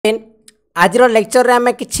आज लेक्चर रे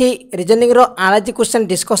आम कि रिजनिंग आलाजी क्वेश्चन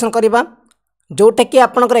डिस्कसन करवा जोटा कि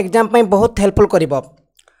आपंकर एग्जाम बहुत हेल्पफुल कर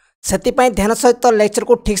ध्यान सहित लेक्चर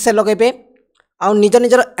को ठीक से लगेबे आ निज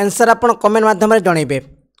निजर आंसर आप कमेंट माध्यम जनइबे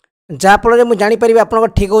जहाँफल मुझे जानीपरि आप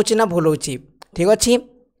ठीक होची ना भूल होची। ठीक अच्छे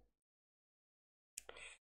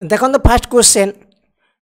देखो फास्ट क्वेश्चन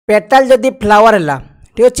पेटल जदि फ्लावर है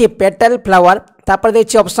ठीक अच्छे पेटल फ्लावर तापर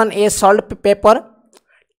देखिए option A salt pepper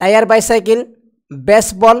tyre bicycle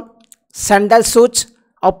baseball sandal shoes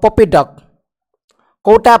और पपी डग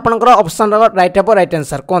कौटा आपंकर ऑप्शन राइट हे राइट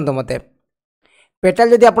आंसर कहतु मत पेटल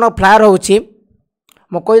जदि आप फ्लावर होची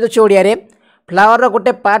मुझे ओडिया रे फ्लावर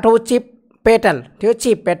गोटे पार्ट होची पेटल ठीक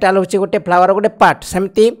अच्छे पेटल होची गोटे फ्लावर गोटे पार्ट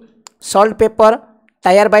सेमती salt pepper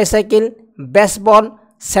tyre bicycle baseball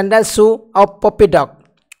sandal शू और पपी डग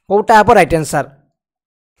कौटा हे राइट आंसर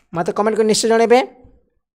मत कमेंट कर निश्चय जनइबे।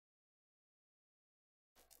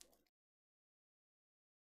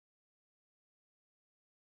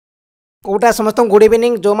 कौटा समस्त गुड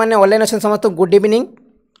इवनिंग जो मैंने ऑनलाइन अच्छे समस्त गुड इवनिंग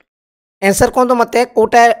आंसर कहतु मत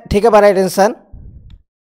कौटा ठीक है right answer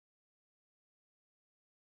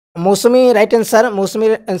मौसुमी right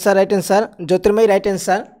answer right answer ज्योतिर्मयी राइट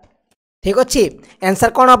आंसर ठीक अच्छे आंसर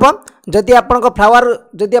कौन हम जदि आप फ्लावर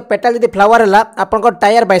जदि पेटल जदि फ्लावर है आप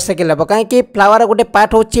टायर बाइसाइकिल हम कहीं फ्लावर गोटे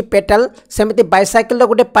पार्ट होची पेटल सेमती बाइसाइकिल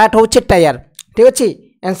गोटे पार्ट होची टायर ठीक अच्छे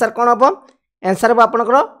आंसर कौन हम आंसर हम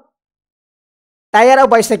आपंकर टायर और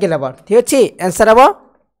बाइसाइकिल हम ठीक अच्छे आंसर हम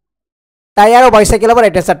टायर और बाइसाइकिल हम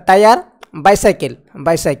राइट आंसर टायर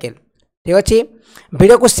बाइसाइकिल ठीक अच्छे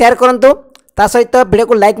वीडियो को शेयर करूँ ता सहित वीडियो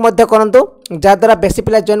को लाइक करूँ जहाद्वारा बेसी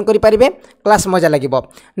पिला जॉइन करेंगे क्लास मजा लगे।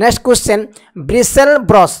 नेक्स्ट क्वेश्चन ब्रिसेल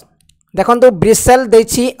ब्रश देखो ब्रिसेल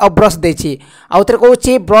देछि और ब्रश देछि आउ थे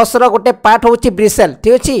कहूँ ब्रश रोटे पार्ट होची ब्रिसेल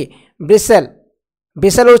ठीक अच्छे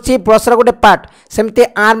ब्रिसेल होची ब्रश रोटे पार्ट सेमती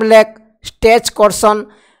आर्म लेग स्टेज कर्सन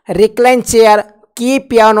रिक्लाइन चेयर की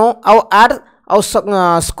पियानो आउ आर्ट और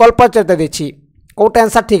स्कल्पचर देछि कौटा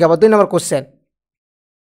आंसर ठीक है 2 नंबर क्वेश्चन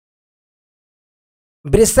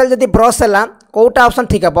ब्रिसेल जदि ब्रश है कौटा ऑप्शन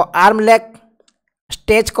ठीक है आर्म लेग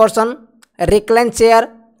स्टेज कर्सन रिक्लाइन चेयर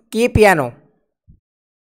की पियानो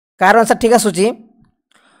कार आंसर ठीक आसूची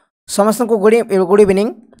समस्त को गुड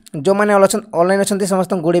इवनिंग जो मैंने ऑनलाइन अच्छा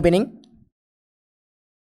समस्त गुड इवनिंग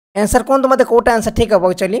आंसर कहतु मत कौटा आंसर ठीक है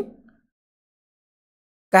एक्चुअली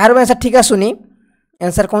कार आंसर ठीक आसुनी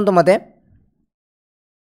आंसर कहतु मत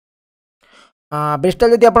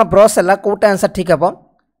ब्रिस्टल जदि आप ब्रश है कौटा आंसर ठीक है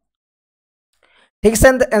ठीक से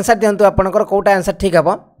आंसर दिंतु आपंकर कौटा आंसर ठीक है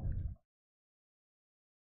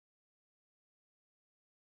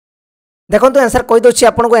देखो आंसर कहीदे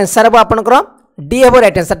आपको आंसर हम आपंकर डी हे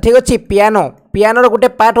राइट आंसर ठीक अच्छे पियानो पियानो गोटे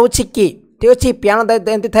पार्ट हो की ठीक अच्छे पियानो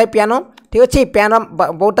एमती थाए पियानो ठीक अच्छे पियानो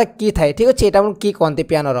बहुटा की थाए ठीक अच्छे यहाँ की कहते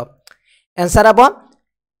पियानोर आंसर हम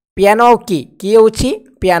पियानो की हूँ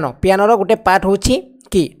पियानो पियानोर गोटे पार्ट हो की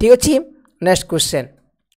ठीक अच्छे। नेक्स्ट क्वेश्चन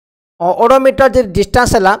ओडोमीटर जो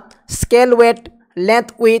डिस्टेंस है scale wait length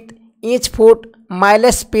with inch foot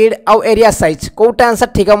mileage speed आउ एरिया साइज कौटा आंसर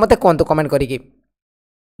ठीक है मत कहतु कमेंट करी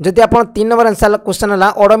जदि आप 3 नंबर आंसर क्वेश्चन है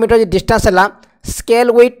ओडोमीटर जो डिस्टेंस है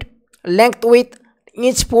scale with length with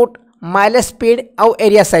inch foot mileage speed आउ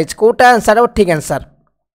एरिया साइज कौटा आंसर है ठीक आंसर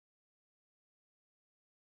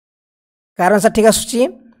कार आंसर ठीक आसूची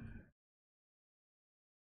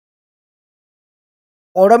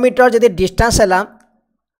ओडोमीटर जदि डिस्टेंस है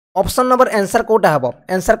ऑप्शन नंबर आंसर कौटा हम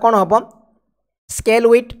आंसर कौन हम scale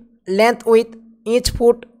with length with inch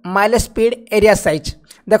foot mileage speed area size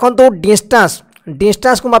देखो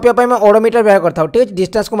डिस्टेंस को मापिया आम ओडोमीटर व्यवहार करता ठीक है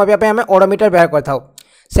डिस्टेंस को मापिया आम ओडोमीटर व्यवहार करता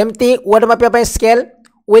सेमती wait मापिया scale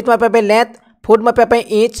with मापिया length foot मापिया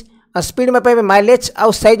inch speed मापिया mileage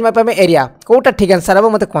आउ साइज मापिया एरिया कौटा ठीक आंसर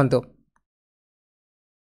हम मत कहतु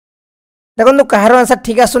देखो कहार आंसर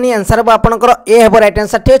ठीक आसुनी आंसर हम आपंकर ए हे राइट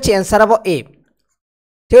आंसर ठीक अच्छे आंसर हम ए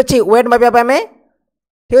ठीक अच्छे वेट मापिया आम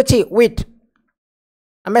ठीक अच्छे विथ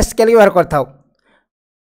आम स्केल व्यवहार करता।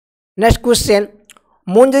 नेक्स्ट क्वेश्चन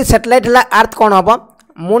मून जदि सैटेलाइट है अर्थ कौन हम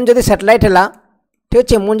मून जदि सैटेलाइट है ठीक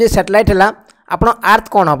अच्छे मून जदि सैटेलाइट है आप अर्थ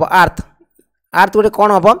कौन हम अर्थ गोटे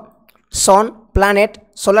कौन हम सन प्लानेट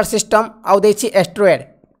सोलार सिस्टम आउ देछि एस्ट्रॉयड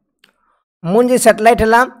मून जदि सैटेलाइट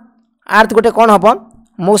है अर्थ गोटे कौन हम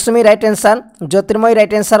मौसुमी राइट आंसर ज्योतिर्मयी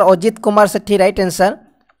राइट आंसर अजित कुमार सेठी राइट आंसर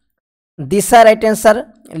दिशा right answer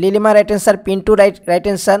लीलिमा right answer Pintu right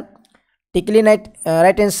answer टिकली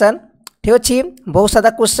राइट आंसर ठीक अच्छे बहुत सारा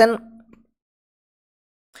क्वेश्चन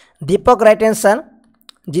दीपक right answer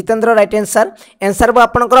Jitendra right answer answer हम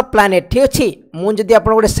आपंकर प्लानेट ठीक अच्छे मून जदि आप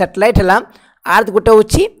गोटे सैटेलाइट है अर्थ गोटे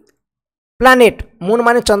हूँ प्लानेट मून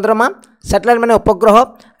माने चंद्रमा सैटेलाइट माने उपग्रह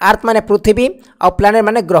अर्थ माने पृथ्वी और प्लानेट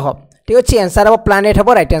माने ग्रह ठीक अच्छे आंसर हम प्लानेट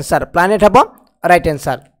हम राइट आंसर प्लानेट हम राइट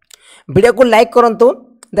आंसर वीडियो को लाइक करूँ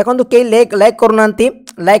देखो कई लाइक करूना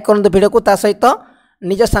लाइक करूँ वीडियो को ता सहित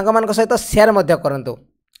निज सांग मान सहित सेयार करूँ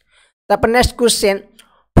तापर नेक्स्ट क्वेश्चन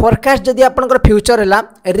फोरकास्ट जदि आपनकर फ्यूचर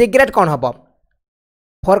है रिग्रेट कौन हम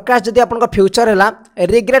फोरकास्ट जदि आपनकर फ्यूचर है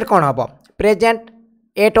रिग्रेट कौन हम present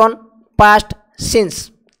at on past since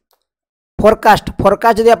forecast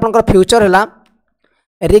forecast जदि आपनकर फ्यूचर है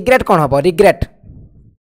रिग्रेट कौन हम रिग्रेट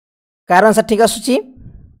कार आंसर ठीक आसुची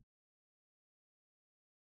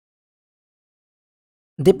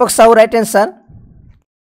दीपक साहू राइट आंसर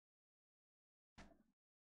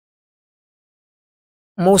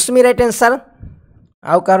मौसमी राइट आंसर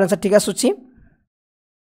आउ कार आंसर ठीक आसुची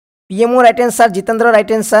PMO right answer Jitendra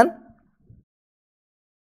right answer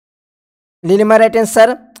लीलिमा right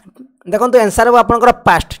answer देखो आंसर हम आपंकर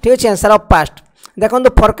पास्ट ठीक अच्छे आंसर ऑफ पास्ट देखो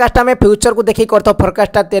फोरकास्ट आम फ्यूचर को देखिए करता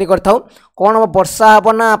फोरकास्ट तैयारी करता कौन हम वर्षा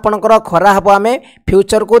हम ना आपंकर खरा हम आम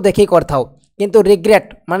फ्यूचर को देखिए करता किंतु रिग्रेट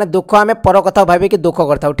माने दुख आम पर कथा भाविक दुख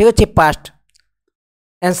करता ठीक अच्छे पास्ट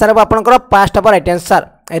आंसर हम आपंकर पास्ट हम राइट आंसर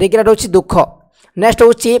रिग्रेट हूँ दुख नेक्स्ट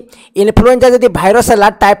हूँ इन्फ्लुएंजा जदि भाइरस है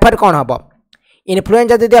टाइफॉइड कौन हम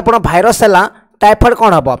इन्फ्लुएंजा जदि आप भाइरस है टाइफॉइड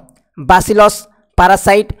कौन हम बासिलस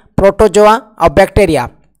पारासाइट प्रोटोजोआ और बैक्टेरिया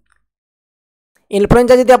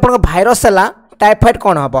इन्फ्लुएंजा जदि आप भाइरस है टाइफॉइड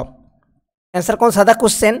कौन हम आंसर कौन सादा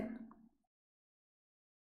क्वेश्चन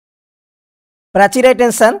प्राची राइट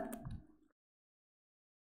आंसर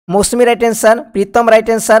मौसमी राइट आंसर प्रीतम राइट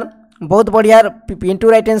आंसर बहुत बढ़िया Pintu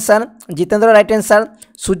right answer Jitendra right answer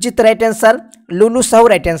सुजित राइट आंसर लुलु साहू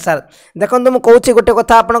राइट आंसर देखो मुझे कौन गोटे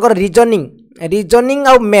कथा आपंकर रीजनिंग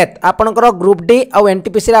आउ मैथ आपंकर ग्रुप डी आउ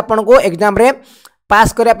एनटीपीसी आपन को एग्जाम रे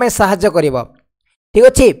पास करने साहाय्य करिवो ठीक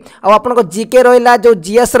अच्छे आप जीके रहा जो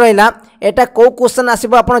जीएस रहा यहाँ कौ क्वेश्चन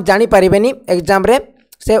आसो आप जानीपारे एग्जाम रे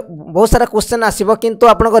से बहुत सारा क्वेश्चन आसो किंतु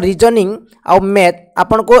आपन रीजनिंग आउ मैथ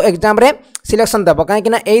आपन को एग्जाम रे सिलेक्शन देव कहीं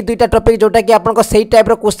यही दुईटा टॉपिक जोटा कि आपन सही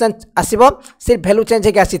टाइप क्वेश्चन आसो सिर्फ वैल्यू चेंज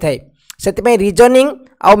होकर आसी थाए से रीजनिंग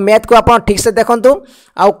आउ मैथ को आप ठीक से देखूँ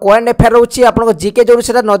आउ करेन्ट अफेयर रोचे आप जीके जो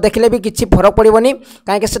न देखले भी किसी फरक पड़ोनी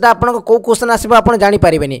कहीं आपन कौ क्वेश्चन आसो आप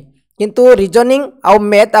जानीपारे किंतु रीजनिंग आउ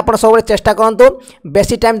मैथ आप सब चेष्टा करूँ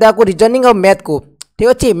बेसी टाइम देवा रीजनिंग आउ मैथ को ठीक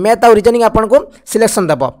अच्छे मैथ आउ रीजनिंग आपन को सिलेक्शन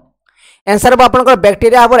देव आंसर हम आपंकर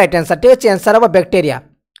बैक्टेरिया हम राइट आंसर ठीक अच्छे आंसर हम बैक्टेरिया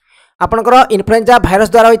आपंकर इन्फ्लुएंजा भाइरस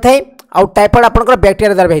द्वारा होता है आउ टाइफॉइड आपंकर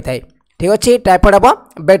बैक्टेरिया द्वारा होता है ठीक अच्छे टाइफॉइड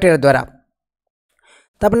हम बैक्टेरिया द्वारा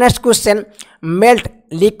तब नेक्स्ट क्वेश्चन मेल्ट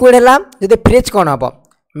लिक्विड है जब फ्रिज कौन हम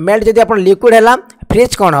मेल्ट जब आप लिक्विड है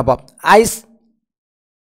फ्रिज कौन हम ice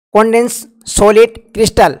condense solid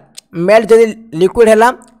crystal melt जब लिक्विड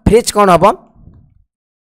है फ्रिज कौन हम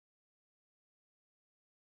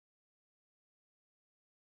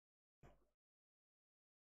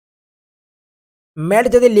मेल्ट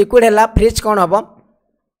जदि लिक्विड है फ्रिज कौन हम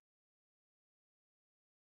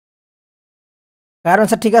कार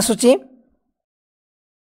आंसर ठीक आसूची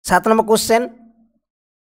 7 नंबर क्वेश्चन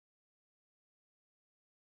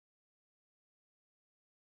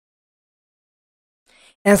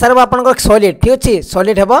आंसर हम आपन सॉलिड ठीक अच्छे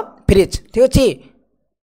सॉलिड हम फ्रिज ठीक अच्छे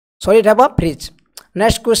सॉलिड हम फ्रिज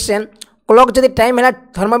नेक्स्ट क्वेश्चन क्लॉक जदि टाइम है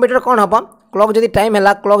थर्मोमीटर कौन हम क्लॉक जदि टाइम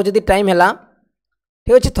है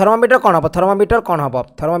ठीक अच्छे थर्मोमीटर कौन हम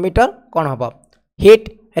थर्मोमीटर कौन हम हीट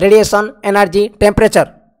रेडिएशन एनर्जी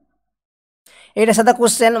टेम्परेचर ये सादा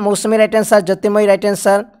क्वेश्चन मौसमी right answer Jyotimayi right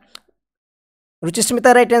answer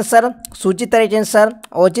रुचिस्मिता right answer सुजित right answer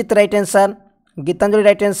Ajit right answer Geetanjali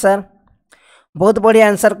right answer बहुत बढ़िया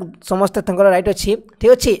आंसर समस्त राइट अच्छी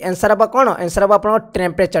ठीक अच्छे आंसर हम कौन आंसर हम आप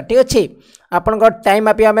टेम्परेचर ठीक अच्छे आपण टाइम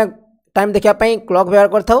आप टाइम देखापी क्लॉक व्यवहार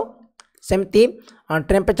करमती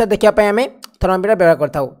टेम्परेचर देखापी आम थर्मोमीटर व्यवहार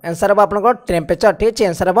करता आंसर हम आप टेम्परेचर ठीक अच्छे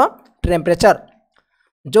आंसर हम टेम्परेचर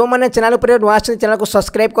जो मैंने चैनल पर नुआ चैनल को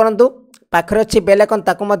सब्सक्राइब करूँ पाखे अच्छी बेल आइकन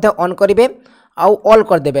ताकू ऑन करेंगे आउ ऑल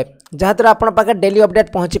करदे जहाँद्वारा आपन पाखे डेली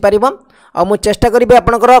अपडेट पहुँची पार आ मु चेष्टा करी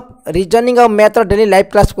आपंकर रीजनिंग और math daily live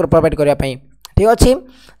class provide करने ठीक अच्छे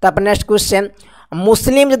तापर नेक्स्ट क्वेश्चन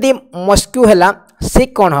मुस्लिम जदि मस्क्यू है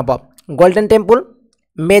सिख कौन हम golden temple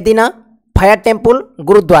Medina fire temple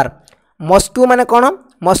गुरुद्वार मस्क्यू माने कौन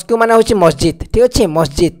मस्क्यू माने होची मस्जिद ठीक अच्छे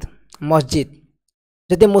मस्जिद मस्जिद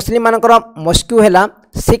जदि मुस्लिम मानकर मस्क्यू है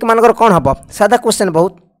सिख मानकर कौन हम सादा क्वेश्चन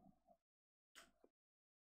बहुत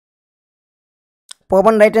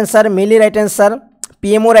पवन राइट आंसर मिली right answer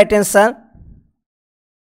PMO right answer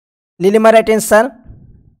लीलिमा right answer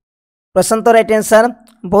प्रशांत राइट आंसर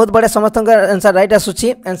बहुत बड़े समस्त आंसर राइट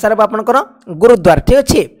आसूची आंसर आपंकर गुरुद्वार ठीक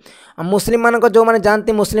अच्छे मुस्लिम मान जो मैंने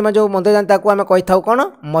जानती मुस्लिम जो मंदिर जाती आम कही था कौन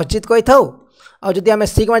मस्जिद कही था और जब आम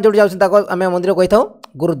सिख मैंने जो जाऊँ आम मंदिर कही था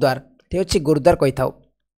गुरुद्वार ठीक अच्छे गुरुद्वार कही था।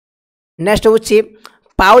 नेक्स्ट होची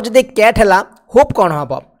पाउ जदि कैट है हुप कौन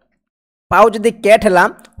हम पाउ जदि कैट है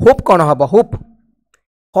हुप कौन हम hoop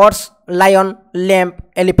horse lion lamp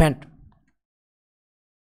elephant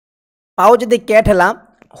पाउ जदि कैट है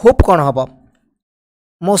हुप कौन हम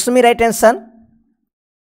मौसमी राइट आंसर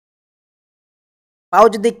पाउ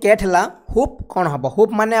जदि कैट है हुप कौन हम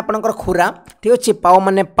हुप माने आपनकर खुरा ठीक अच्छे पाउ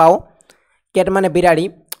माने पाउ कैट माने बिराड़ी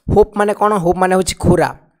हुप माने कौन हुप माने होची खुरा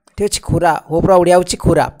ठीक अच्छे खुरा हुप रा ओडिया होची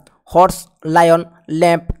खुरा हॉर्स लायन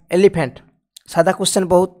लैम्प एलिफेंट सादा क्वेश्चन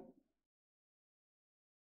बहुत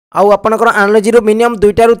आउ आपनकर एनालॉजी रो मिनिमम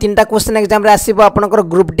 2 रु 3 क्वेश्चन एग्जाम रे आसीबो आपनकर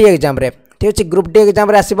ग्रुप डी एग्जाम रे ठीक अछि ग्रुप डी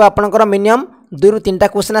एग्जाम रे आसीबो आपनकर मिनिमम 2 रु 3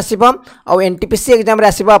 क्वेश्चन आसीबो आउ एनटीपीसी एग्जाम रे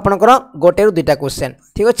आसीबो आपनकर 1 रु 2 क्वेश्चन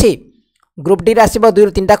ठीक अछि ग्रुप डी रे आसीबो 2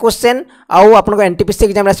 रु 3 क्वेश्चन आउ आपनकर एनटीपीसी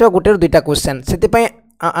एग्जाम रे आसीबो 1 रु 2 क्वेश्चन सेति पय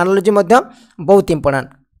एनालॉजी मध्य बहुत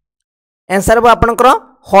इंपोर्टेंट आंसर बो आपनकर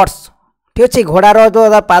हॉर्स ठीक अच्छे घोड़ार जो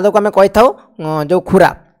पाद को आम कही था जो खुरा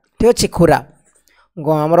ठीक अच्छे खुरा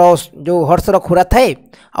आमर जो हॉर्सर खुरा थाए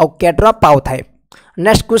आउ कैटर पाउ थाए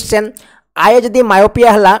नेक्स्ट क्वेश्चन आय जदि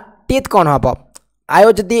मायोपिया है टीथ कौन हम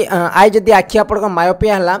आय जदि आखि आप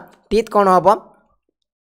मायोपिया है टीथ कौन हम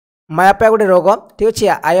मायोपिया गोटे रोग ठीक अच्छे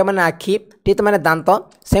आय माने आखि टीथ माने दांत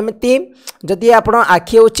सेमती जदि आप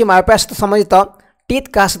आखि हूँ मायोपिया सहित सम्बन्धित टीथ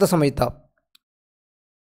क्या सहित सम्बन्धित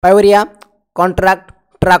पायोरिया कॉन्ट्रैक्ट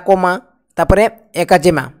ट्राकोमा तापरे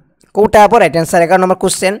एकाजिमा कोटा हम right answer 11 number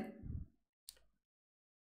question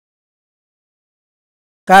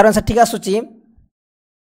car answer ठीक आसुची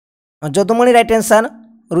जदुमणि right answer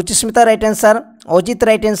रुचिस्मिता right answer Ajit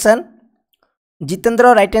right answer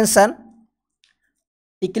Jitendra right answer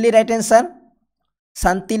टिकली right answer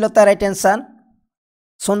Shantilata right answer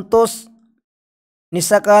संतोष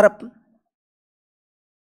निशाकार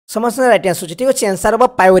समस्त राइट आंसर ठीक अच्छे आंसर हम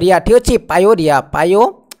पायोरिया ठीक अच्छे पायोरिया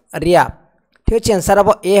पायोरिया ठीक अच्छे आंसर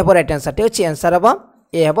हम ए हम राइट आंसर ठीक अच्छे आंसर हम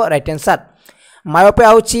ए हम राइट आंसर मायोपिया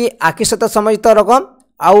हूँ आखि सहित सम्बन्धित रोग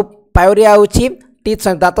आउ पायोरिया हूँ टीथ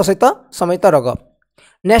दांत सहित सम्बन्धित रोग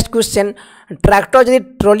नेक्स्ट क्वेश्चन ट्रैक्टर जदि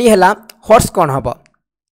ट्रॉली है हॉर्स कौन हम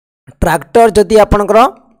ट्रैक्टर जदि आपनकर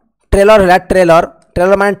ट्रेलर है ट्रेलर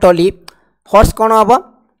ट्रेलर माने ट्रॉली हॉर्स कौन हम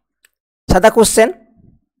सादा question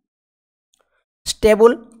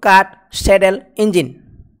stable cart saddle engine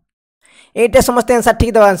एटा समस्त आंसर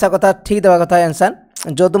ठीक देवा आंसर कथा ठीक देवा कथा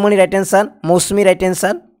आंसर जदुमणि राइट आंसर मौसमी राइट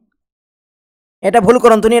आंसर एटा भूल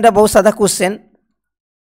करंतुनी एटा बहुत सादा क्वेश्चन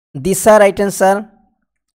दिशा राइट आंसर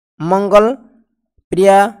मंगल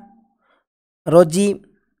प्रिया रोजी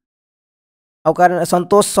और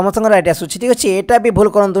संतोष समस्त राइट आसूँ ठीक अच्छे एटा भी भूल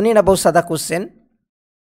करंतुनी एटा बहुत सादा क्वेश्चन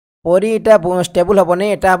परी एटा स्टेबल हेबनी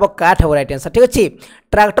एटा हम काठ हम राइट आंसर ठीक अच्छे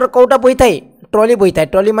ट्रैक्टर कौटा बही थाए ट्रॉली बही थाए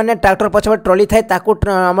ट्रॉली माने ट्रैक्टर पछे ट्रॉली थाए ताकू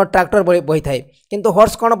आम ट्रैक्टर बही थाए किंतु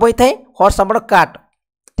हॉर्स कौन बही थाए हॉर्स आम काठ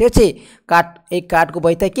ठीक अच्छे काठ एक काठ को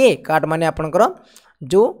बही थाए किए काठ माने आपनकर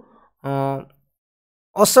जो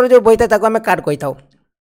असर जो बही थाए आम काठ कही था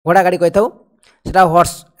घोड़ा गाड़ी कही था सेटा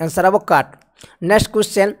हॉर्स आंसर हम काठ नेक्स्ट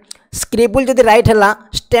क्वेश्चन स्क्रिबल जदि राइट है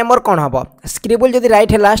स्टेमर कौन हम स्क्रिबल जदि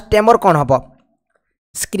राइट है स्टेमर कौन हम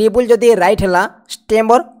स्क्रिबल जदि राइट है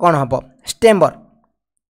स्टेमर कौन हम स्टेमर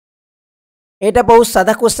एटा बहुत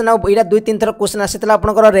सादा क्वेश्चन आइटा 2-3 थर क्वेश्चन आसीला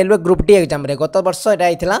आपनकर रेलवे ग्रुप डी एग्जाम रे गत वर्ष एटा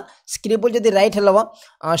आइथिला स्क्रिबल जदि राइट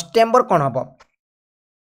है स्टेमर कौन हम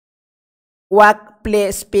walk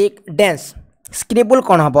play speak dance scribble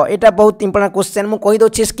कौन हम एटा बहुत इंपोर्टेंट क्वेश्चन मु कहि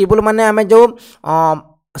दोछि स्क्रिबल माने आमे जो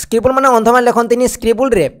स्क्रिबल माने अंधमा लिखंतिनी स्क्रिबल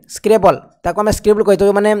रे स्क्रेबल ताको आमे स्क्रिबल कहि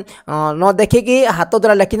दो माने न देखि कि हाथ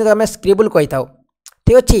द्वारा लिखिन तो आमे स्क्रिबल कहि थाउ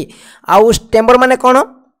ठीक अछि आउ स्टेमर माने कोन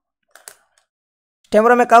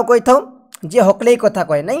स्टेमर में काउ कहि थाउ जे हकले कथा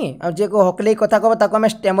कहे नहीं आ जे को हकले कथा कहबो ताको आमे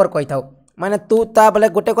स्टेमर कहि थाउ माने तू ता बोले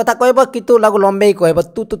गोटे कथा कहबो कि तू लागु लंबे कहबो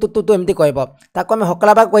तू तू तू तू एमती कहबो ताको आमे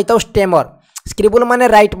हकलाबा कहि थाउ स्टेमर स्क्रिबल माने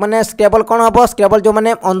राइट माने स्क्रेबल कौन हम स्क्रेबल जो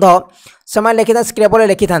माने अंध से लिखि था स्क्रेबल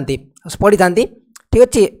लिखि था पढ़ी था ठीक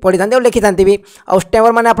अच्छे पढ़ी था और लिखि था भी आ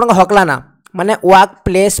स्टेमर माने आपन हकला ना माने वॉक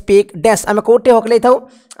प्ले स्पीक डांस आम कौटे हकल था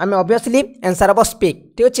आम ऑब्वियसली आंसर हम स्पीक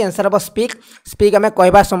ठीक अच्छे आंसर हम स्पीक स्पीक आम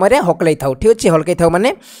कहवा समय हकल था ठीक अच्छे हल्कई था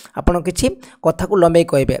माने आपन किसी कथा को लंबे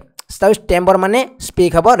कहे स्टेमर माने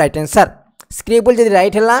स्पीक हम राइट आंसर स्क्रिबल जब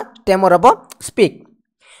राइट है स्टेमर हम स्पीक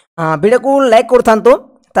वीडियो को लाइक करूँ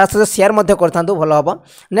ता सहित शेयर करूँ भल हम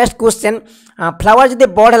नेक्स्ट क्वेश्चन फ्लावर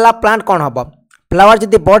जब बर्ड है प्लांट कौन हम फ्लावर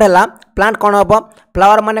जब बर्ड है प्लांट कौन हम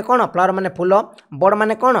फ्लावर माने कौन फ्लावर माने फूल बर्ड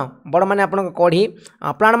माने कौन बर्ड माने आपन कढ़ी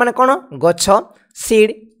प्लांट माने कौन गछ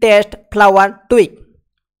seed test flower twig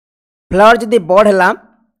flower जब बर्ड है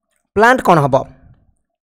प्लांट कौन हम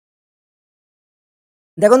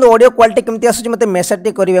देखो ऑडियो क्वालिटी केमती आसुची मते मेसेज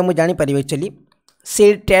टे करिवे मु जानि परिबे actually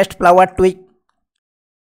seed test flower twig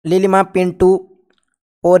लीलिमा Pintu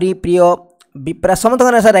परी प्रिय विप्रा समस्त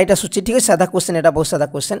आंसर राइट आसूची ठीक है साधा क्वेश्चन एटा बहुत साधा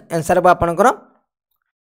क्वेश्चन आंसर हम आपनकर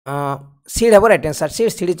सीड हे राइट आंसर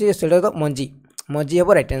सीड तो मंजी मंजी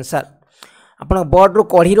हे राइट आंसर आपन बर्ड रु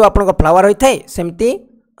कढ़ी रु आपन फ्लावर होता है सेमती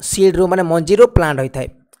सीड रु माने मंजी रु प्लांट होता है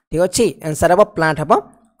ठीक अच्छे आंसर हम प्लांट हम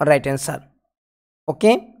राइट आंसर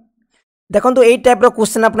ओके देखो यही टाइप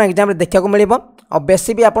क्वेश्चन आप एग्जाम देखा मिले और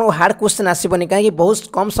बेसी भी आपको हार्ड क्वेश्चन आसबनी कहीं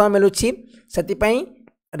बहुत कम समय मिलूँ से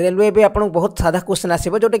रेलवे भी आपको बहुत साधा क्वेश्चन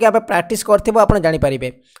आसो जोटा कि आप प्राक्ट कर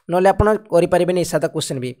जानीपारे ना आप करें साधा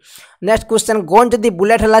क्वेश्चन भी नेक्स्ट क्वेश्चन गन जदि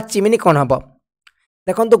बुलेट है चिमिनी कौन हम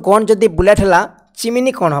देखो गन जदि बुलेट है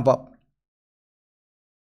चिमिनी कौन हम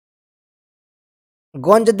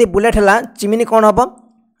गन जदि बुलेट है चिमिनी कौन हम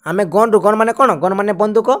आम गन रु गन माने कौन गन माने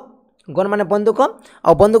बंदूक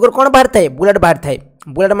और बंदूक कौन बाहर थाए बुलेट बाहर थाए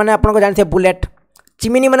बुलेट माने आपको जानते बुलेट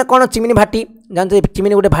चिमिनी माने कौन चिमिनी भाटी जानते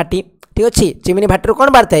चिमिनी गोटे भाटी ठीक अच्छे चिमिनी भाटी कौन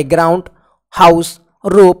बाहर थाए ग्राउंड हाउस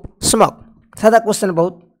रूफ स्मोक सादा क्वेश्चन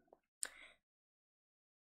बहुत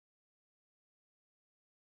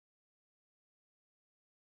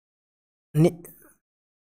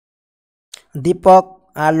दीपक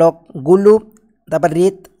आलोक गुलू तापर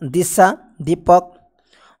रीत दिशा दीपक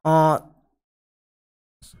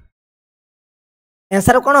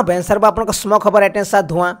आंसर कौन हम आंसर आप स्मोक हम राइट आंसर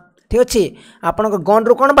धुआं ठीक अच्छे आपण गन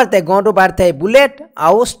रु कौन बाहर थाए गन रु बाहर थाए बुलेट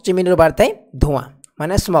आउ चिमिनी रु बाहर थाए धुआं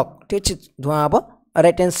माने स्मोक ठीक अच्छे धुआं हम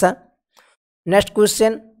right answer next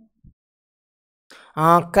question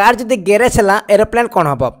car जदि गैरेज है एरोप्लेन कौन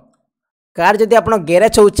हम कार जदि आप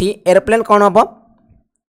गैरेज होची एरोप्लेन कौन हम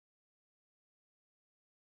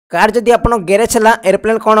कार जदि आप गैरेज है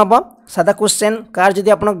एरोप्लेन कौन हम सादा क्वेश्चन कार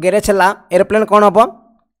जदि आप गैरेज है एरोप्लेन कौन हम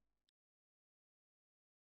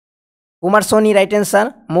कुमार सोनी राइट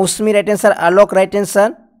आंसर मौसमी राइट आंसर आलोक right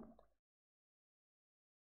answer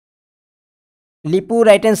Lipu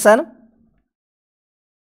right answer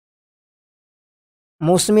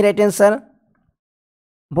मौसमी राइट आंसर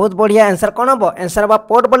बहुत बढ़िया आंसर कौन हम आंसर हम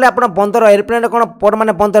पोर्ट बोले आप बंदर एरोप्लेन कौन पोर्ट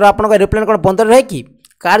माने बंदर आप एरोप्लेन कौन बंदर रहे कि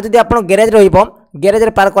कार जदि आप गैरेज रैरेज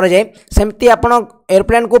पार कर जाए सेमती आप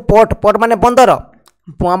एरोप्लेन को पोर्ट पोर्ट माने बंदर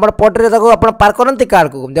आम पोर्ट रे आप पार करती कार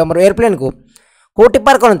को एरोप्लेन को कौटी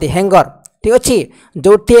पार करती हैंगर ठीक अच्छे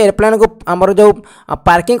जो एरोप्लेन को आमर जो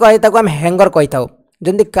पार्किंग कर हैंगर कही था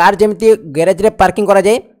जमी कार जमी गैरेज रे पार्किंग करा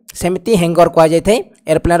जाए सेमती हैंगर कह जाए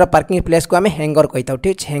एरोप्लेन पार्किंग प्लेस को आम हैंगर कही था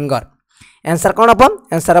ठीक है हैंगर आंसर कौन हम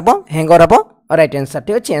आंसर हम हैंगर हम राइट आंसर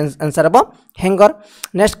ठीक अच्छे आंसर हम हैंगर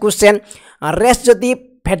नेक्स्ट क्वेश्चन रेस जदि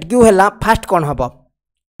फेटग्यू है फास्ट कौन हम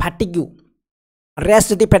फाटिग्यू रेस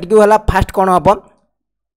जदि फेटग्यू है फास्ट कौन हम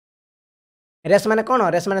रेस माने कौन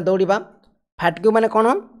रेस माने दौड़ा फाटग्यू माने कौन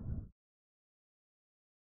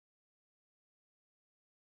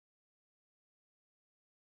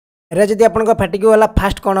रे जदि आप फाटग्यू है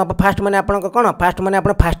फास्ट कौन हम फास्ट माने आप कौन फास्ट माने आप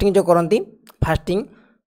फास्टिंग जो करती फास्टिंग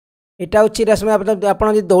यहाँ हूँ रेस में आप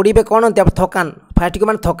दौड़े कौन होती थकान फास्टिंग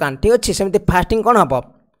माने थकान ठीक अच्छे सेमती फास्टिंग कौन हम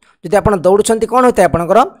जदि आप दौड़ुंट कौन होता है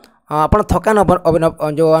आपंकर आप थकान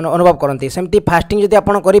जो अनुभव करते सेमती फास्टिंग जदि आप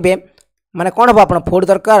करेंगे माने कौन हम आप फूड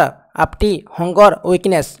दरकार आपटी हंगर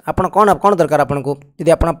वीकनेस आप कौन कौन दरकार आपको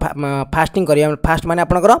जदि आप फास्टिंग करेंगे फास्ट माने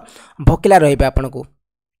आपंकर भोकिला रही आपको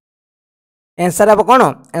आंसर हम कौन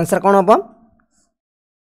आंसर कौन हम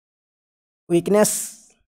वीकनेस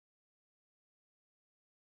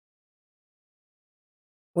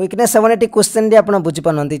वीकनेस हेनी टी क्वेश्चन टी आप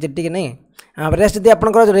बुझीपारे ठीक नहीं रेस्ट जब आप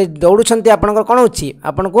दौड़ुंट आपंकर कौन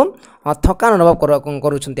हो थकान अनुभव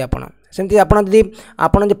करमती आप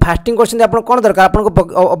फास्टिंग कर कौन दरकार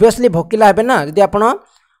आपको ऑब्वियसली भोकिला हे ना जब आप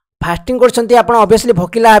फास्टिंग कर ऑब्वियसली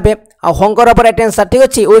भोकिला हे आ हंगर हम राइट आंसर ठीक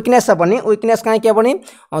अच्छे वीकनेस हेनी वीकनेस कहीं हेनी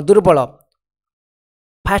दुर्बल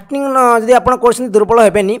फास्टिंग जब आप दुर्बल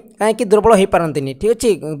हेनी कहीं दुर्बल हो पारती ठीक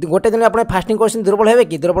अच्छे गोटे दिन आप फास्टिंग कर दुर्बल हे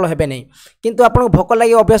कि दुर्बल हे नहीं किंतु आपको भोक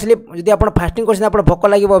लगे ऑब्वियसली जब आप फास्टिंग कर भोक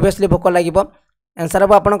लगे ऑब्वियसली भोक लगे आंसर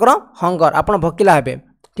हम आपंकर हंगर आप भोकिला हे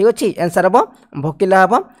ठीक अच्छे आंसर हम भोकिला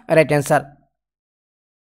हम राइट आंसर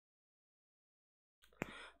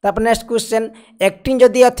तापर नेक्स्ट क्वेश्चन एक्टिंग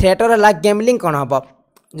जदि थिएटर है गैम्बलिंग कौन हम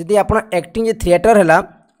जदि आप एक्टिंग थिएटर है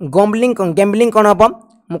गैम्बलिंग कौन हम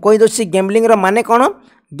मुझे कहीदे गैम्बलिंग माने कौन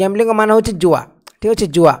गैम्बलिंग मान हूँ जुआ ठीक अच्छे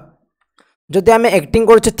जुआ जदि आम एक्टिंग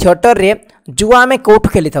कर थिएटर रे जुआ आम कौट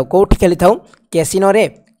खेली था कैसिनो रे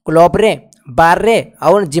क्लब रे बार रे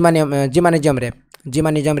आउ जिमानिजम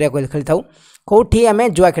रे खेली था कौटी आम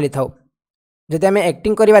जुआ खेली था जदि आम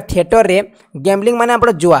एक्टिंग करवा थिएटर रे गैम्बलिंग माने आप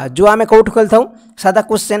जुआ जुआ आम कौट खेली था सादा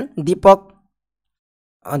क्वेश्चन दीपक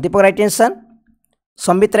right answer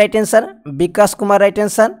Sambit right answer विकास कुमार राइट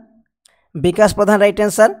आंसर विकास प्रधान right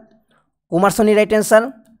answer Kumar Soni right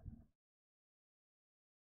answer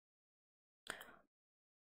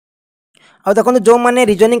आ देखो जो मैंने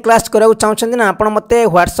रिजनिंग क्लास कराया चाहते ना आप मत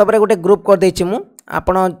व्हाट्सअप गोटे ग्रुप कर देछि मु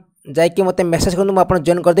आपण जाकि मत मेसेज कर आप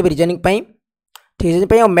जॉइन करदेवी रिजनिंग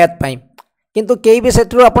रिजनिंग और मैथ पाई किंतु कई भी से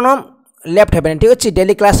आप लेफ्ट हेबे ठीक अच्छे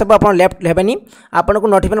डेली क्लास सब आप लेफ्ट हेबे आपन को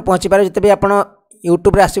नोटिफिकेशन पहुँची पारे जिते भी आप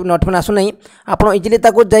यूट्यूब रे नोटिफिकेशन आसुना आप इजिली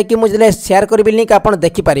जाकि मुझे शेयर करी लिंक आप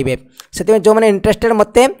देखिपारे से जो मैंने इंटरेस्टेड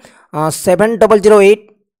मत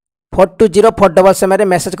 7008420477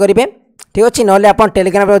 मेसेज करेंगे ठीक अच्छे ना आप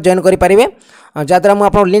टेलीग्राम जॉइन करेंगे जहाँद्वारा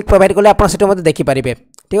मुझे लिंक प्रोवाइड कले आप देखिपारे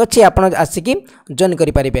ठीक अच्छे आप आसिकी जॉइन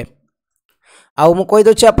करेंगे आउ मु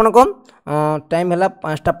कहीदे आपन को टाइम है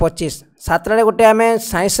 5:25 7 गोटे आम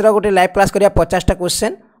साइंस गोटे लाइव क्लास करिया 50टा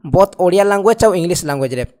क्वेश्चन बहुत ओडिया लैंग्वेज और इंग्लिश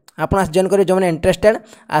लैंग्वेज रे आप जॉइन करेंगे जो मैंने इंटरेस्टेड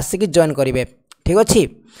आसिकी जॉइन करेंगे ठीक अच्छे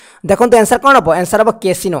देखो तो आंसर कौन हम आंसर हम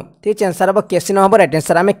कैसिनो ठीक है आंसर हम कैसिनो हम राइट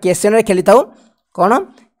आंसर आम कैसिनो रे खेली था कौन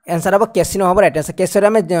आंसर हम कैसिनो हम राइट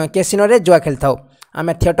आंसर कैसिनो रे जुआ खेली था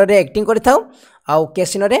आम थिएटर रे एक्टिंग करि आउ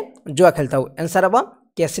कैसिनो रे जुआ खेली था आंसर हम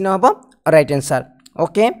कैसिनो हम राइट आंसर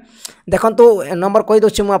ओके देखो नंबर कही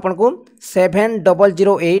दूसरी मुझे आपको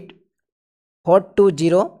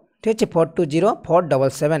 7008420420 ठीक है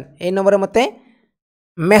 420477 ये नंबर मत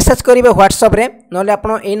मेसेज करेंगे व्हाट्सअप रे ना आप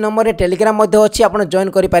नंबर रे टेलीग्राम अच्छी आप जॉइन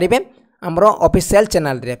करेंगे आमर ऑफिशियल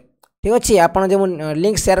चैनल रे ठीक अच्छे आप जो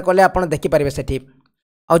लिंक शेयर कले आप देखिपारे से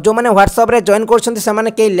और जो मैंने व्हाट्सअप रे जॉइन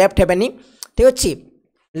कर कई लेफ्ट हेबेनी ठीक अच्छे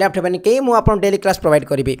लेफ्ट हेबेनी कई मुझे डेली क्लास प्रोवाइड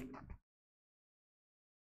करी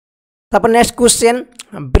तापर नेक्स्ट क्वेश्चन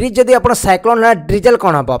ब्रिज जदि आप साइक्लोन है ड्रिजल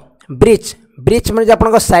कौन हम ब्रिज ब्रिज मैंने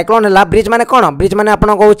आप साइक्लोन है ब्रिज माने कौन ब्रिज माने आप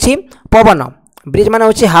पवन ब्रिज माने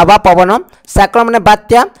होची हवा पवन साइक्लोन माने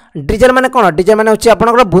बात्या ड्रिजल माने कौन ड्रिजल माने होची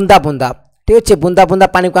आपनकर बुंदा बुंदा ठीक अच्छे बुंदा बुंदा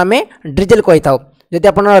पानी को आम ड्रिजल कही था जदि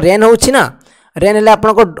आप रेन होची ना रेन है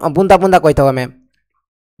आपको बुंदा बुंदा कही था आम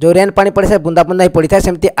जो रेन पानी पड़े से बुंदा बुंदा ही पड़ी था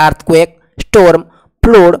सेमती earthquake storm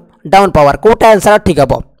flood down power Kota answer ठीक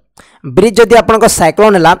हम ब्रिज जदि आपनकर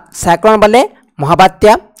साइक्लोन है साइक्लोन बोले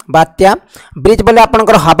महाबात्या बात्या ब्रिज बोले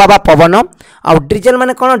आपनकर हवा बा पवन आ ड्रिजल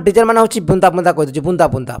माने कौन ड्रिजल माने होची बुंदा बुंदा कही दूँ बुंदा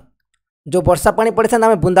बुंदा जो वर्षा पानी पड़े था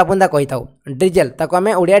आम बुंदा बुंदा कही था ड्रिजल ताको आम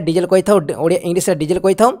ओडिया डीजल कही था ओडिया इंग्लिश डीजल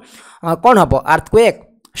कही था कौन हम earthquake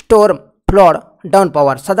storm flood down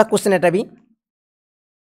power सादा क्वेश्चन एटा भी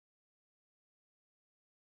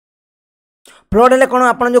फ्लड है कौन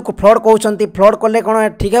आप जो फ्लड कहते फ्लड कले कौन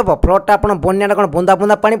ठीक है फ्लडटा आप बन्या कौन बुंदा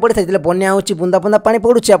बुंदा पानी पड़ी था बन्या हो बुंदा बुंदा पानी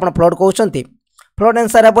पड़ुची आप फ्लड कहते फ्लड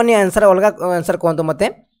आंसर हेनी आंसर अलग आंसर कहतु मत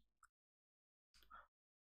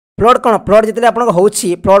फ्लड कौन फ्लड जितने आप फ्लड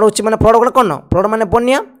हो मैंने फ्लड कौन फ्लड माने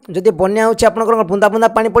बन्या जदि बन्या हो आप बुंदा बुंदा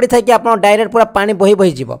पानी पड़ी था कि आप डायरेक्ट पूरा पानी बही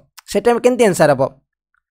बही जीव से टाइम केमती आंसर हम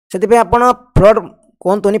से आप फ्लड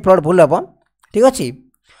कहतुनि फ्लड भूल हम ठीक अच्छे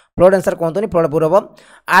फ्लड आंसर कहतुनि फ्लड भूल हम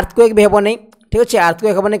अर्थक्वेक भी हेनी ठीक अच्छे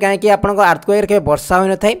अर्थक्वेक हेनी कहीं आप अर्थक्वेक के वर्षा हो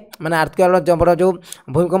न मैंने अर्थक्वेक जो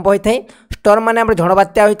भूमिकंप होता है स्टर्म माने झड़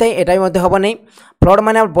बात्या होता है यहाँ भी हम नहीं फ्लड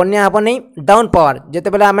माने बन्या हम नहीं डाउन पावर जिते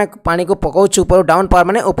बेले आम पानी को पकाऊँ ऊपर डाउन पावर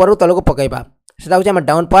माने ऊपर तल को पकईवा से हूँ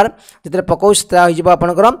डाउन पावर जिते पकाऊ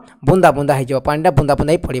आपंकर बुंदा बुंदा हो पानी बुंदा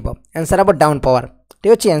बुंदा ही पड़ो आंसर हम डाउन पावर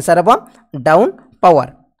ठीक अच्छे आंसर हम डाउन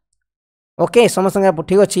पावर ओके समस्त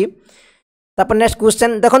ठीक अच्छे तापर नेक्स्ट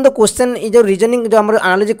क्वेश्चन देखो क्वेश्चन ये रिजनिंग जो आम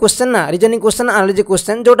एनालॉजी क्वेश्चन ना रिजनिंग क्वेश्चन एनालॉजी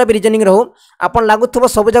क्वेश्चन जोटा भी रिजनिंग रो आप लगुव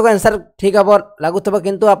सब जगह आंसर ठीक हम लगुव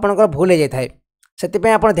किंतु आपंकर भूल हो जाए से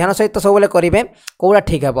आप ध्यान सहित सब करेंगे कौटा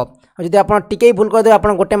ठीक हम जब आप टिके भूल करदे आप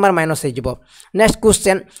गोटे मार्क माइनस हो नेक्स्ट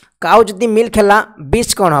क्वेश्चन काउ जदि मिल्क है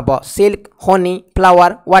बीच कौन हम silk Honey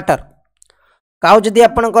flower water cow जदि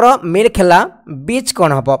आपंकर मिल्क है बीच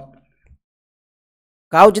कौन हम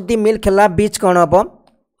काउ जदि मिल्क है बीच कौन हम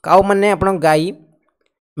काउ माने आपन गाई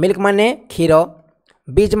मिल्क माने क्षीर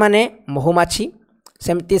बीज माने महुमाछी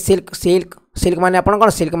सेमती सिल्क सिल्क सिल्क माने आपन कौन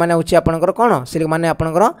सिल्क माने होची आपनकर कौन सिल्क माने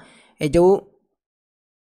आपनकर ए जो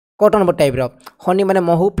कॉटन टाइप रो हनी माने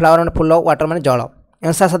महू फ्लावर माने फूल वाटर माने जल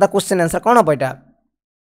आंसर सादा क्वेश्चन आंसर कौन हम यहाँ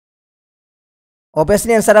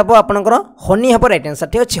ऑब्वियसली आंसर हम आपनकर हनी हम राइट आंसर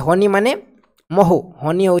ठीक अच्छे हनी माने महू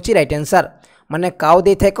हनी होची राइट आंसर माने काउ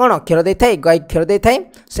दे थाए कौन क्षीर दे थाए गाय क्षीर दे थाए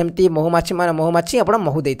सेमती महुमाछी माने महुमाछी आप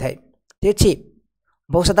महू दे थाए ठीक अच्छे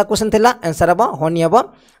बहुत सारा क्वेश्चन थिला आंसर हम हनी हम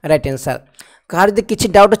राइट आंसर कहार जब किसी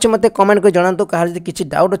डाउट अच्छे मत कमेंट कर जनातु कहार जब किसी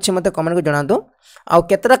डाउट अच्छे मत कमेंट कर जनातु आउ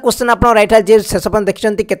केतरा क्वेश्चन आप राइट है जे शेष पर्यंत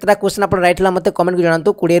देखिए केतरा क्वेश्चन आप राइट है मत कमेंट कर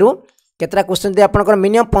जनातु 20 रु केतरा क्वेश्चन जब आपंकर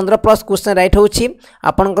मिनिमम 15+ क्वेश्चन राइट होची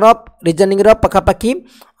आपंकर रिजनिंग पखापाखि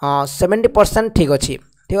 70% ठीक अच्छे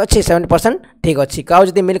ठीक अच्छे 70% ठीक अच्छे काउ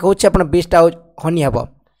जब मिल्क हो 20टा हनी हम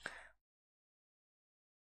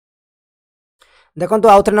देखो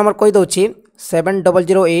आउ थे नंबर कहीदे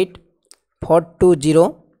 7008420420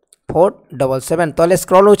 477 तले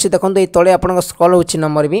स्क्रॉल होछि देखंतु ए तले आपन स्क्रॉल होछि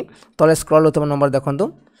नंबर भी तले स्क्रॉल होतो नंबर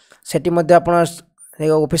देखंतु सेटी मध्ये आपन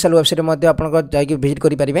ऑफिशियल वेबसाइट मध्ये आपन जाई विजिट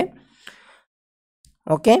करि परिबे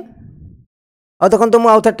ओके और देखो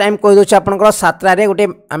मुझे टाइम कहीदे आपंकर 7 रे गोटे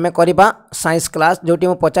आम करवा साइंस क्लास जोटी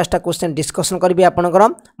मुझे 50टा क्वेश्चन डिस्कसन करी आपंकर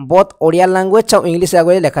बोथ ओडिया लैंग्वेज और इंग्लिश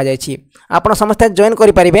लैंग्वेज लिखा जाए आप समस्त जॉइन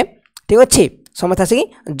करेंगे ठीक अच्छे समस्त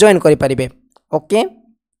आसिक जॉइन करेंगे ओके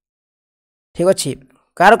ठीक अच्छे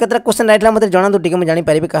कार केतरा क्वेश्चन राइट है मतलब जनातु टी मुझे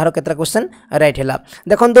जानीपारि कार केतरा क्वेश्चन राइट है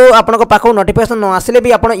देखो आपंक पाख नोटिफिकेशन न आसिले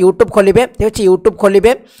भी आप यूट्यूब खोलेंगे ठीक अच्छे यूट्यूब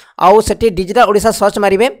खोलेंगे आउ से डिजिटल ओडिशा सर्च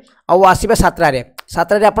मारे आउ आसबे 7 रे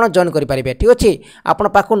आप जॉइन करेंगे ठीक अच्छे आप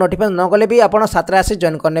पाख नोटिफिकेशन न गले भी आप 7 आसी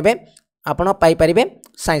जॉइन करने आपड़ पाइपर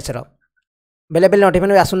साइंस बेले बेले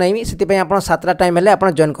नोटिफिकेशन आसुना से आप 7 टाइम हेल्ले आप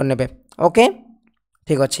जॉइन करने ओके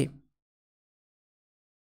ठीक अच्छे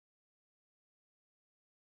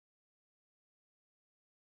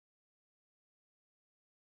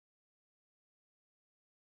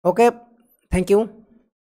ओके थैंक यू।